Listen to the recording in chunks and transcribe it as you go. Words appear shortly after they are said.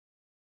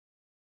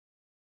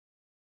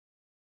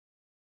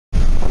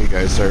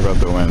guys, sorry about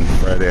the wind.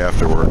 Friday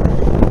after work.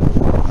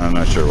 I'm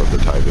not sure what the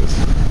tide is.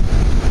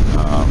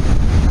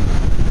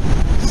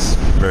 It's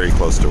very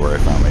close to where I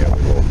found the other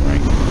gold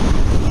ring.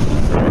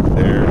 Right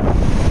there. I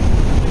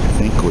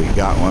think we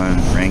got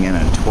one ringing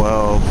at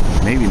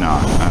 12. Maybe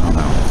not. I don't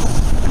know.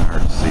 Kind of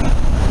hard to see.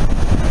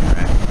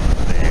 Right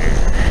there.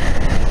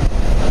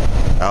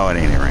 Oh, it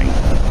ain't a ring.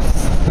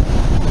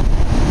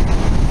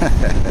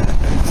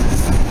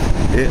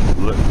 It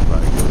looks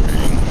like a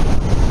ring.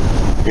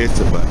 It's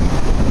a button.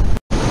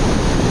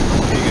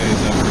 Okay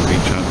guys, after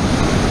beach hunt,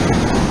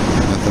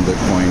 nothing but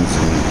coins,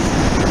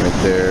 and right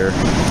there,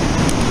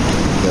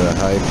 got a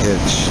high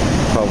pitch,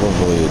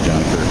 probably a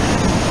junker.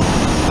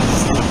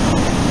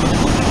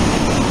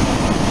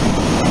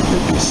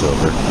 Could be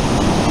silver.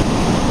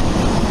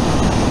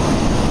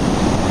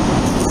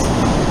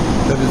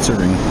 But it's a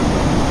ring.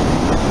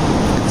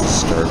 It's a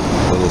stark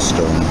little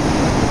stone.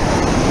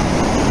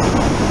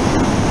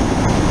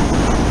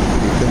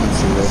 You couldn't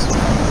see this.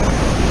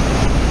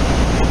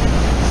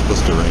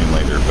 Supposed to rain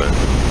later, but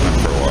not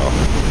for a while.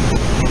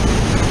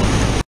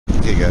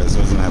 Okay guys,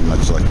 doesn't have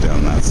much luck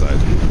down that side.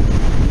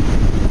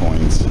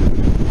 Coins,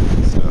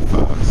 stuff, so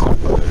I'll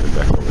probably head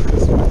back over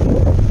this way.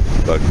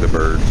 Bug the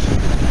birds.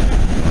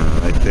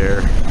 Right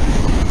there.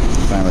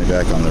 Finally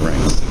back on the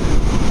rings.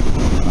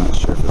 Not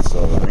sure if it's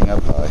still ring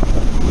up high.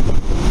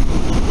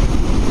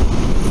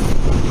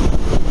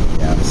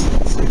 Yeah, I'm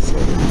seeing 6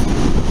 over.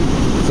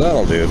 So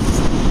that'll do.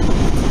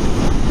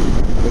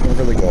 Looking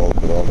for the gold,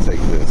 but I'll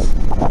take this.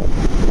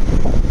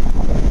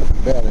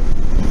 Got it.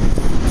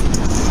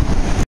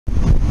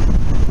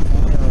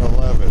 10 or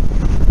 11.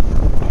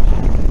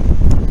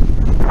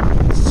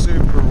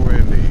 Super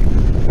windy.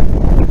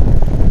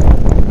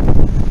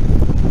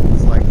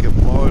 It's like it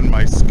blowing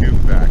my scoop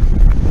back.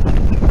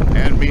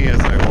 And me as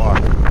I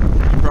walk.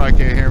 You probably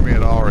can't hear me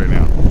at all right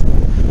now.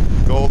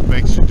 Gold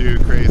makes you do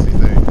crazy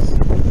things.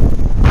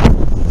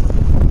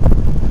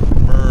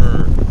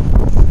 Brr.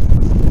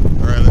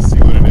 Alright, let's see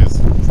what it is.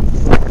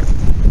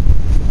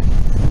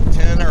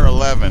 10 or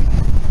 11.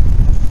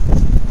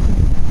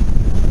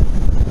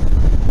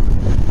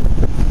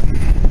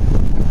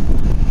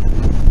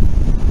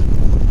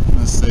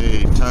 Let's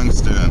say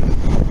tungsten.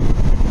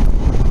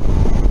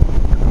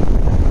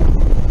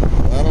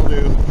 That'll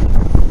do.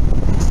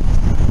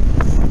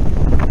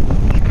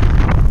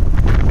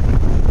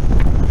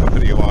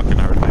 Nobody walking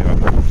hardly on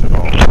the beach at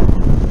all.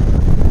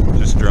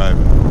 Just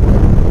driving.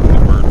 The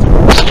birds are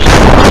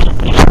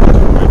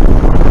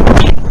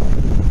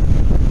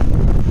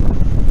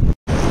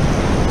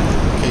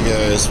okay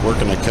guys,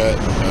 working a cut.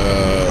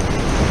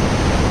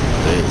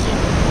 Today is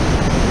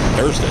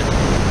Thursday.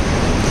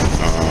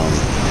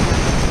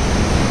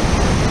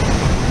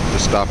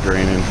 Just stopped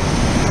raining.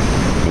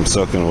 I'm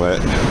soaking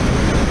wet.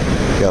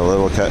 Got a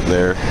little cut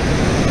there.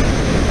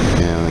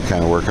 And I'm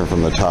kind of working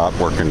from the top,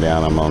 working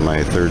down. I'm on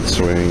my 3rd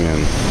swing,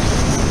 and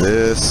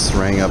this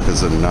rang up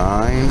as a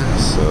 9.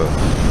 So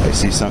I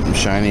see something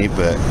shiny,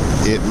 but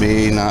it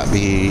may not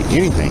be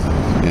anything.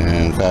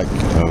 And in fact,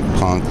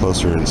 upon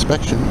closer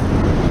inspection,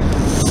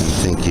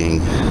 I'm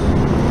thinking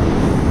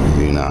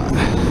maybe not.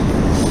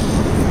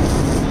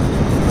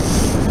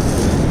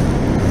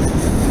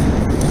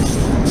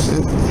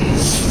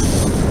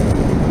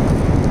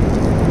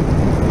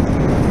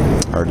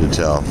 Hard to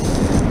tell.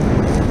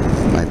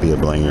 Might be a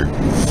blinger.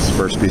 It's the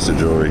first piece of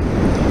jewelry.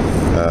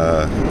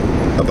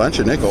 A bunch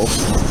of nickels.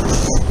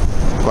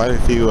 Quite a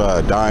few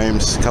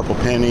dimes, a couple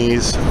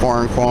pennies,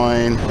 foreign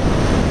coin,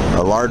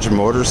 a large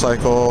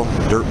motorcycle,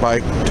 dirt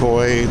bike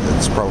toy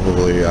that's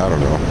probably, I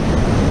don't know,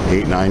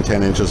 8, 9,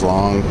 10 inches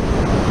long,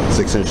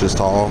 6 inches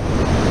tall,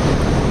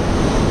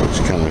 which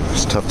kind of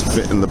is tough to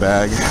fit in the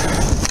bag.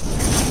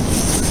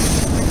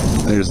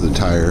 There's the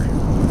tire.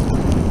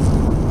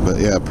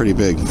 But yeah, pretty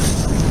big.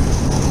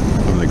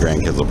 The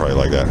grandkids will probably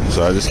like that.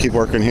 So I just keep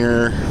working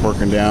here,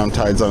 working down.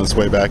 Tide's on its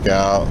way back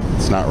out.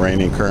 It's not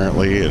raining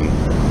currently, and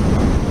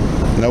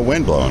no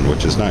wind blowing,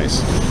 which is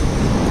nice.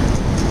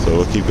 So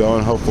we'll keep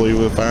going. Hopefully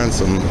we'll find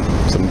some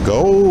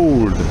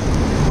gold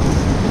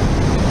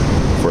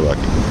if we're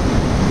lucky.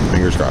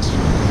 Fingers crossed.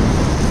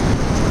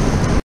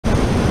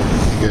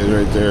 You guys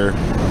right there,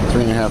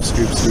 3.5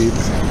 scoops deep.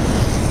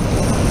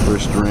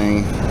 First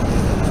ring.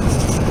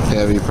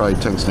 Heavy, probably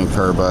tungsten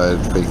carbide,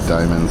 big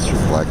diamonds or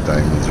black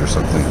diamonds or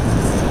something.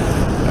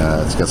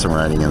 It's got some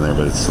writing in there,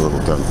 but it's a little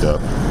dunked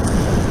up.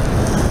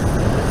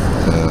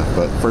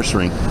 But first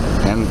ring,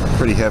 and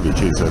pretty heavy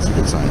too, so that's a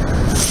good sign.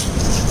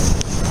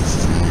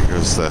 Here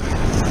goes the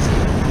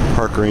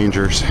park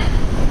rangers.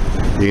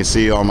 You can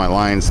see all my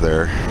lines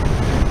there,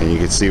 and you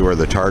can see where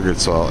the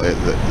target's all.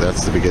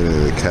 That's the beginning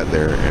of the cut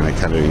there, and it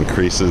kind of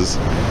increases.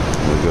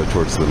 We go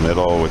towards the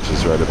middle, which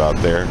is right about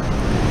there.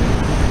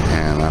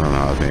 And I don't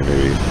know,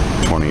 maybe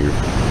 20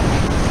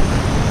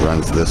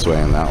 runs this way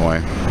and that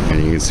way,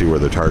 and you can see where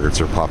the targets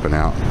are popping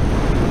out,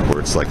 where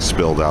it's like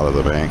spilled out of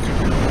the bank.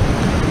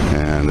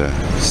 And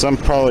some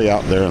probably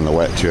out there in the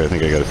wet too. I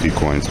think I got a few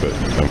coins, but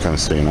I'm kind of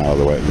staying out of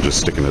the wet and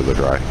just sticking to the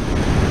dry.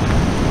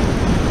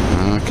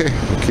 Okay,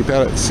 we'll keep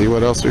at it, see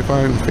what else we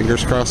find.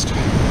 Fingers crossed.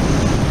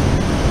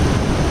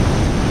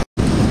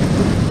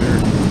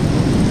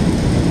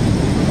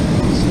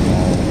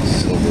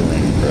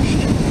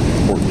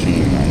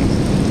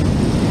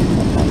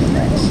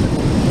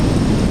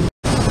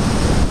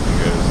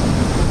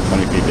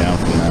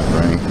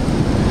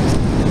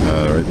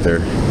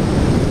 there.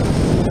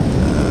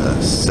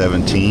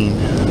 17.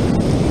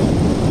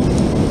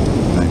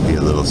 Might be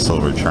a little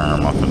silver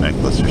charm off a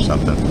necklace or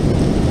something.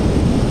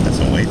 Got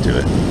some weight to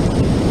it.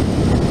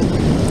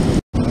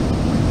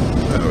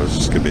 That was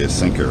just gonna be a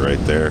sinker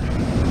right there.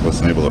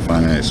 Wasn't able to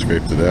find it. I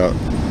scraped it out.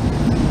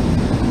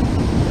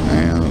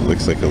 And it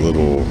looks like a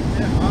little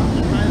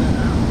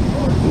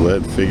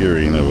lead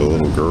figurine of a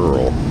little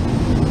girl.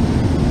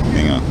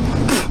 Hang on.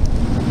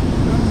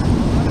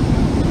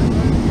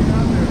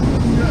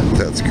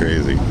 That's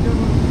crazy.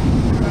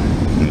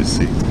 Can you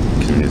see?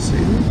 Can you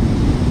see?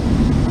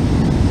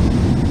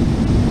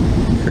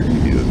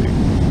 Crazy.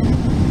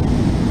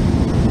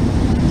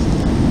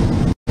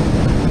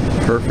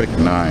 Perfect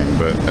 9,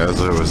 but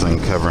as I was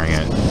uncovering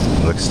it,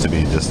 looks to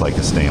be just like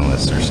a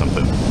stainless or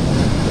something.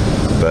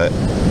 But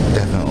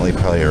definitely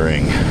probably a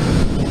ring.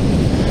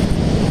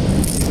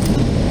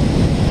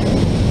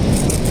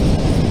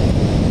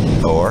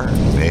 Or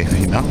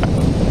maybe not.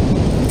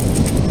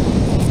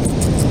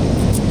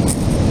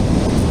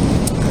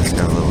 It's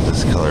got a little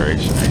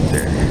discoloration right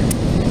there.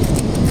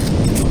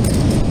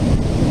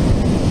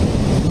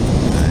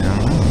 I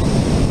don't know.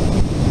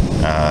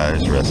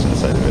 There's rust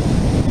inside of it.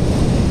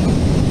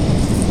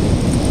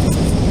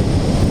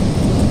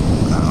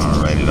 I don't want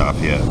to write it off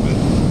yet, but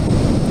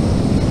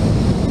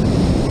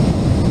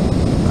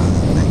I'm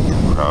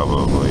thinking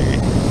probably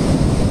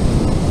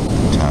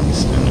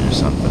tungsten or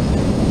something.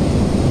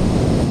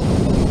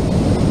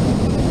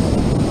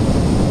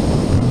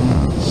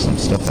 Some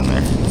stuff in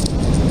there.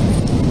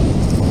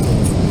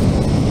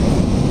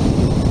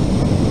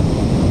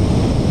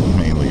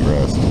 Mainly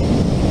rust.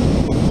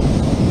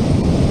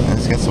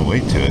 It's got some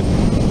weight to it.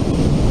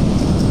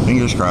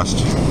 Fingers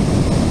crossed,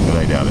 but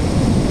I doubt it.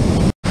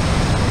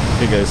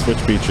 Hey guys,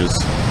 switch beaches.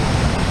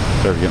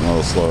 Started getting a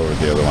little slow with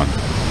the other one.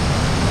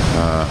 I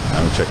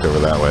haven't checked over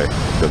that way,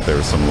 but there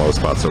were some low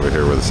spots over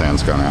here where the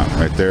sand's gone out.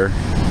 Right there.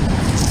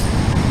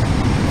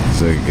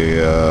 It's like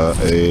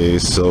a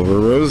silver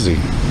rosy.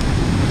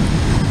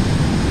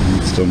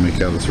 Still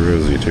make out it's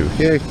rosy too.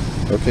 Yay!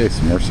 Okay,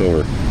 some more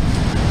silver.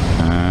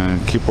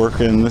 Keep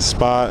working this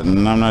spot,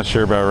 and I'm not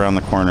sure about around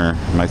the corner.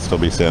 Might still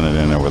be sanded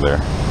in over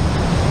there,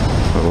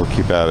 but we'll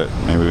keep at it.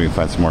 Maybe we can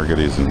find some more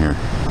goodies in here.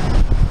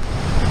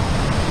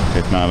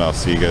 If not, I'll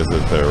see you guys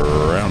at the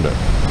roundup.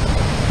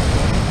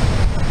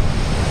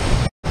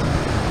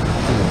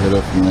 Hit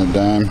up from that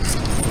dime.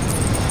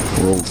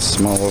 World's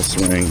smallest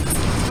ring.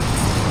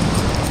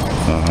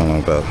 I don't know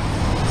about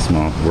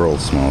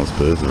world's smallest,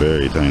 but it's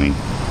very tiny.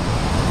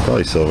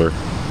 Probably silver.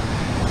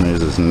 And there's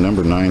this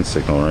number 9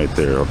 signal right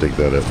there. I'll dig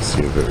that up and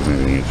see if there's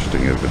anything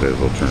interesting. If it is,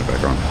 we'll turn it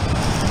back on.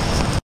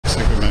 Looks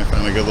like we might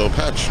find a good little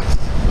patch.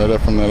 Right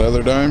up from that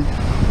other dime.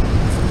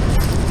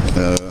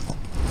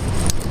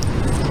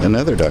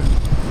 Another dime.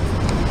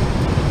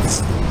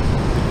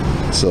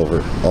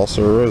 Silver.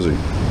 Also a rosy.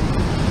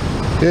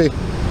 Yay!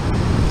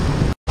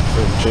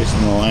 So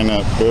chasing the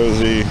lineup.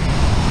 Rosy.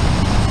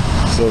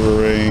 Silver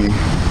ring.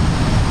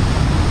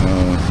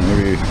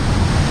 Maybe...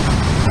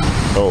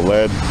 Oh,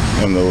 lead,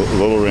 and the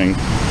little ring,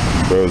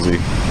 rosy.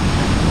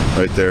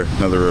 Right there,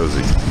 another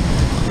rosy.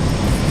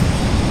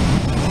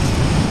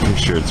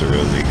 Pretty sure it's a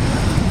rosy.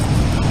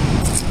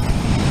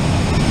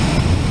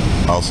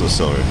 Also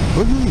silver.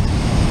 Woohoo!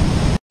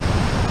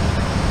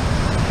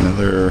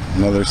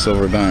 Another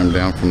silver dime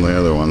down from the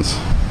other ones.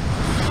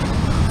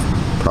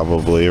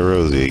 Probably a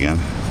rosy again.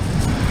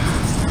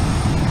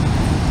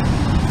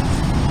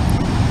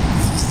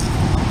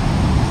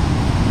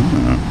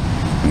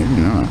 Maybe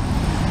not.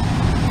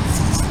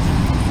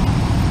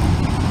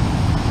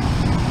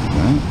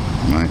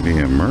 Might be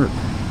a Merc,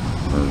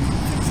 or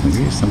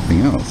maybe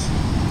something else,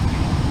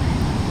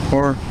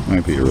 or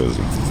might be a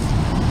rosy.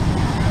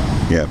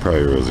 Yeah,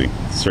 probably a rosy.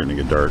 It's starting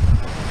to get dark.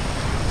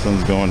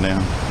 Sun's going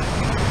down. I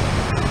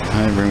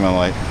didn't bring my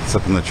light. It's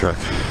up in the truck.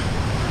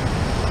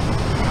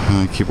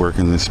 I keep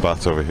working these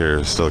spots over here.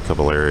 There's still a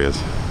couple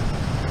areas.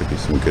 Could be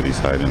some goodies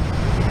hiding.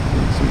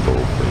 Some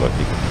gold if we're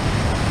lucky.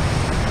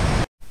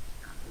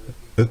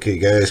 Okay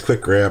guys,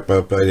 quick wrap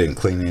up. I didn't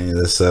clean any of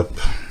this up.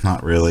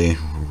 Not really.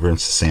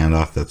 Rinse the sand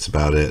off, that's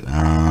about it.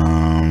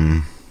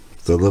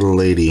 The little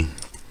lady,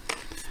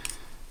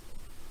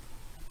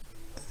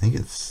 I think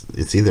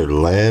it's either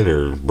lead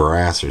or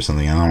brass or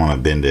something. I don't want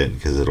to bend it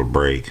because it'll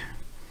break.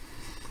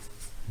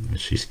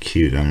 She's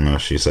cute. I don't know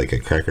if she's like a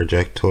Cracker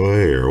Jack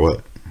toy or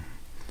what.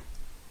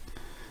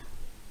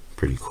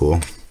 Pretty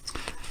cool.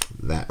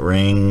 That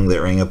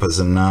ring up as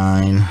a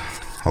 9.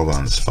 Hold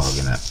on, it's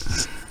fogging up.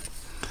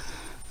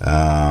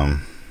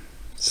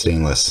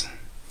 Stainless.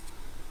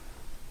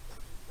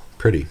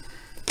 Pretty.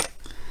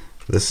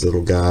 This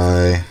little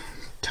guy,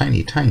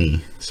 tiny,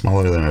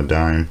 smaller than a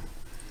dime.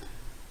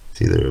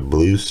 It's either a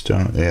blue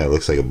stone. Yeah, it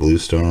looks like a blue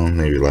stone.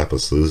 Maybe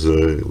lapis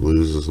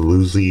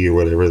lazuli or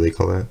whatever they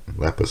call that.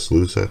 Lapis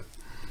lazuli.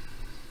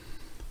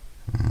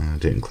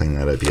 Didn't clean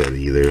that up yet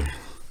either.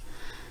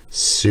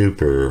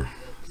 Super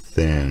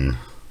thin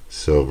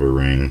silver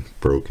ring.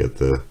 Broke at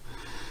the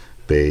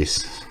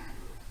base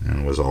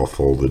and was all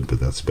folded,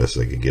 but that's the best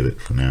I could get it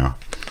for now.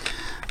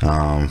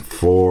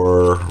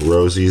 4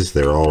 rosies.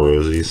 They're all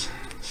rosies,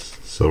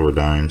 silver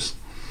dimes.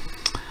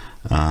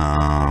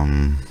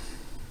 And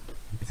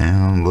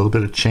a little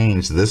bit of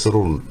change. This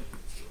little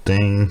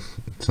thing,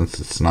 since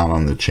it's not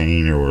on the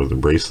chain or the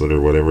bracelet or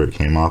whatever it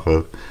came off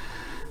of,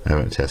 I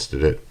haven't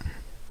tested it,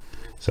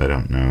 so I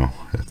don't know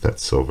if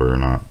that's silver or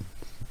not.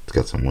 It's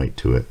got some weight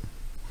to it.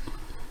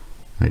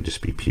 Might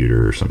just be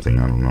pewter or something,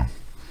 I don't know.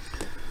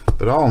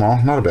 But all in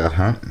all, not a bad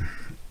hunt.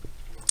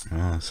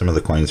 Some of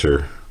the coins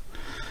are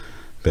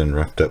been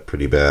roughed up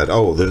pretty bad.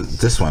 Oh,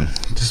 this one,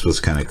 this was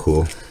kind of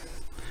cool.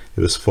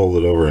 It was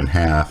folded over in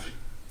half.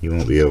 You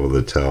won't be able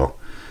to tell.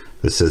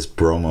 This says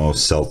Bromo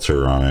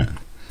Seltzer on it,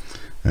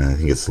 and I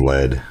think it's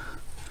lead.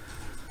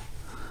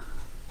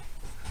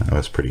 That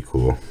was pretty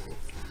cool.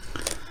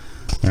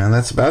 And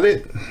that's about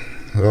it.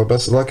 Well,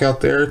 best of luck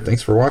out there.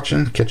 Thanks for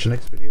watching. Catch you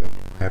next video.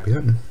 Happy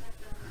hunting.